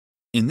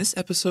In this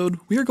episode,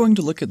 we are going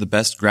to look at the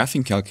best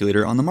graphing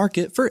calculator on the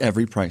market for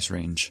every price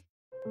range.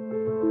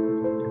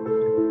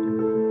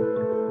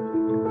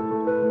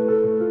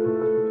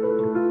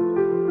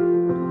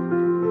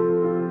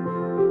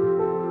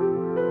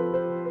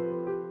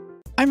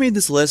 I made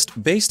this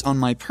list based on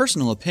my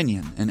personal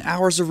opinion and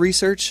hours of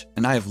research,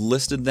 and I have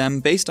listed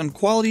them based on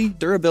quality,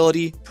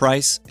 durability,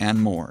 price,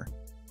 and more.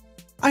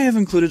 I have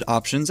included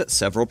options at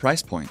several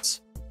price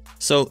points.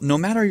 So no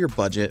matter your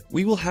budget,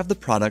 we will have the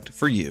product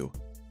for you.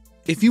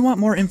 If you want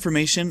more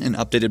information and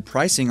updated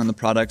pricing on the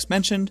products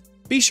mentioned,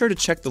 be sure to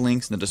check the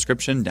links in the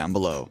description down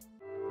below.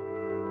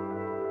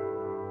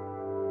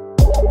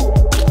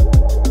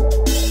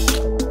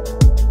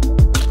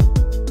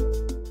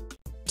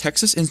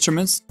 Texas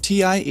Instruments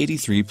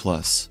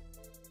TI-83+.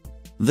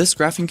 This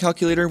graphing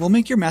calculator will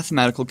make your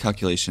mathematical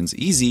calculations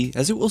easy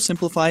as it will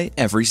simplify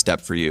every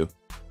step for you.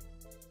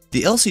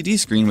 The LCD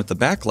screen with the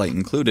backlight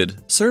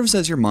included serves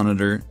as your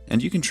monitor,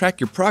 and you can track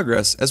your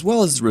progress as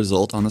well as the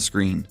result on the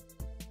screen.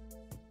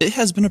 It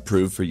has been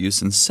approved for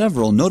use in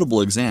several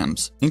notable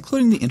exams,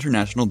 including the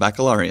International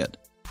Baccalaureate.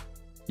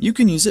 You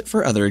can use it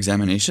for other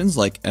examinations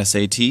like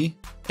SAT,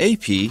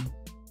 AP,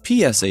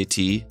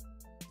 PSAT,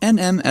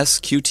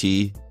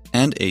 NMSQT,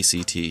 and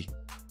ACT.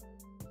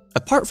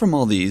 Apart from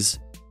all these,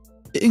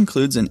 it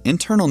includes an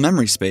internal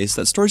memory space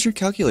that stores your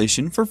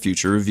calculation for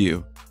future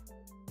review.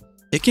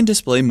 It can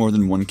display more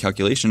than one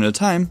calculation at a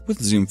time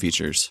with zoom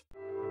features.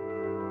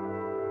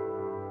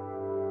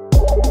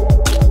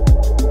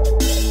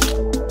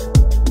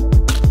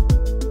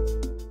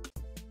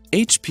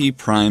 HP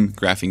Prime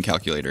Graphing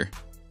Calculator.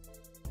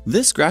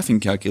 This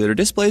graphing calculator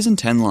displays in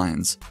 10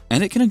 lines,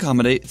 and it can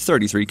accommodate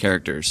 33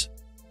 characters.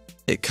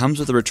 It comes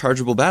with a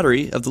rechargeable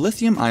battery of the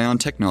lithium-ion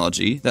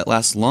technology that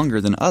lasts longer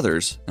than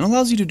others and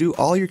allows you to do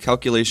all your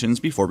calculations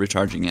before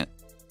recharging it.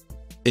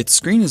 Its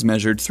screen is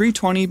measured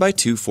 320 by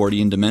 240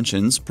 in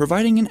dimensions,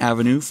 providing an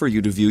avenue for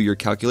you to view your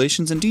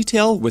calculations in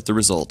detail with the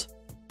result.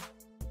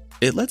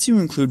 It lets you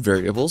include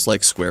variables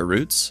like square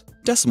roots,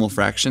 decimal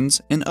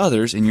fractions, and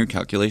others in your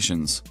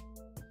calculations.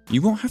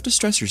 You won't have to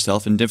stress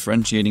yourself in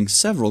differentiating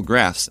several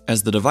graphs,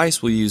 as the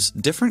device will use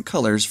different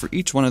colors for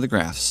each one of the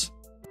graphs.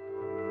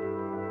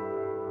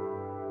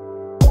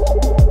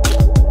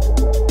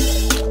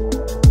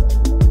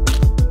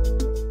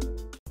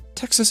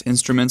 Texas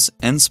Instruments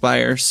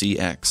Nspire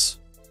CX.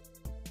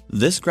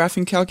 This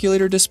graphing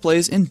calculator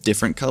displays in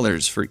different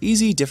colors for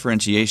easy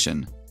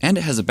differentiation, and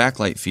it has a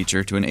backlight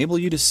feature to enable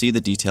you to see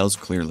the details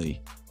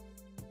clearly.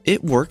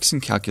 It works in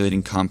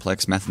calculating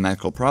complex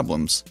mathematical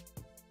problems.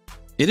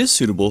 It is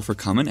suitable for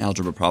common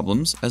algebra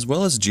problems as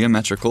well as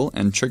geometrical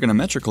and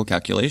trigonometrical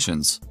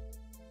calculations.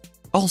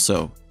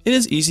 Also, it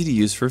is easy to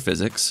use for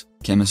physics,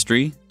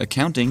 chemistry,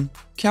 accounting,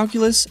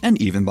 calculus,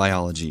 and even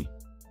biology.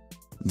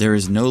 There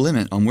is no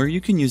limit on where you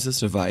can use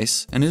this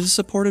device, and it is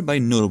supported by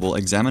notable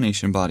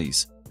examination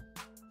bodies.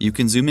 You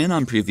can zoom in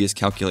on previous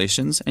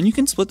calculations, and you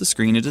can split the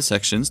screen into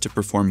sections to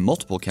perform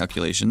multiple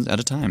calculations at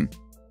a time.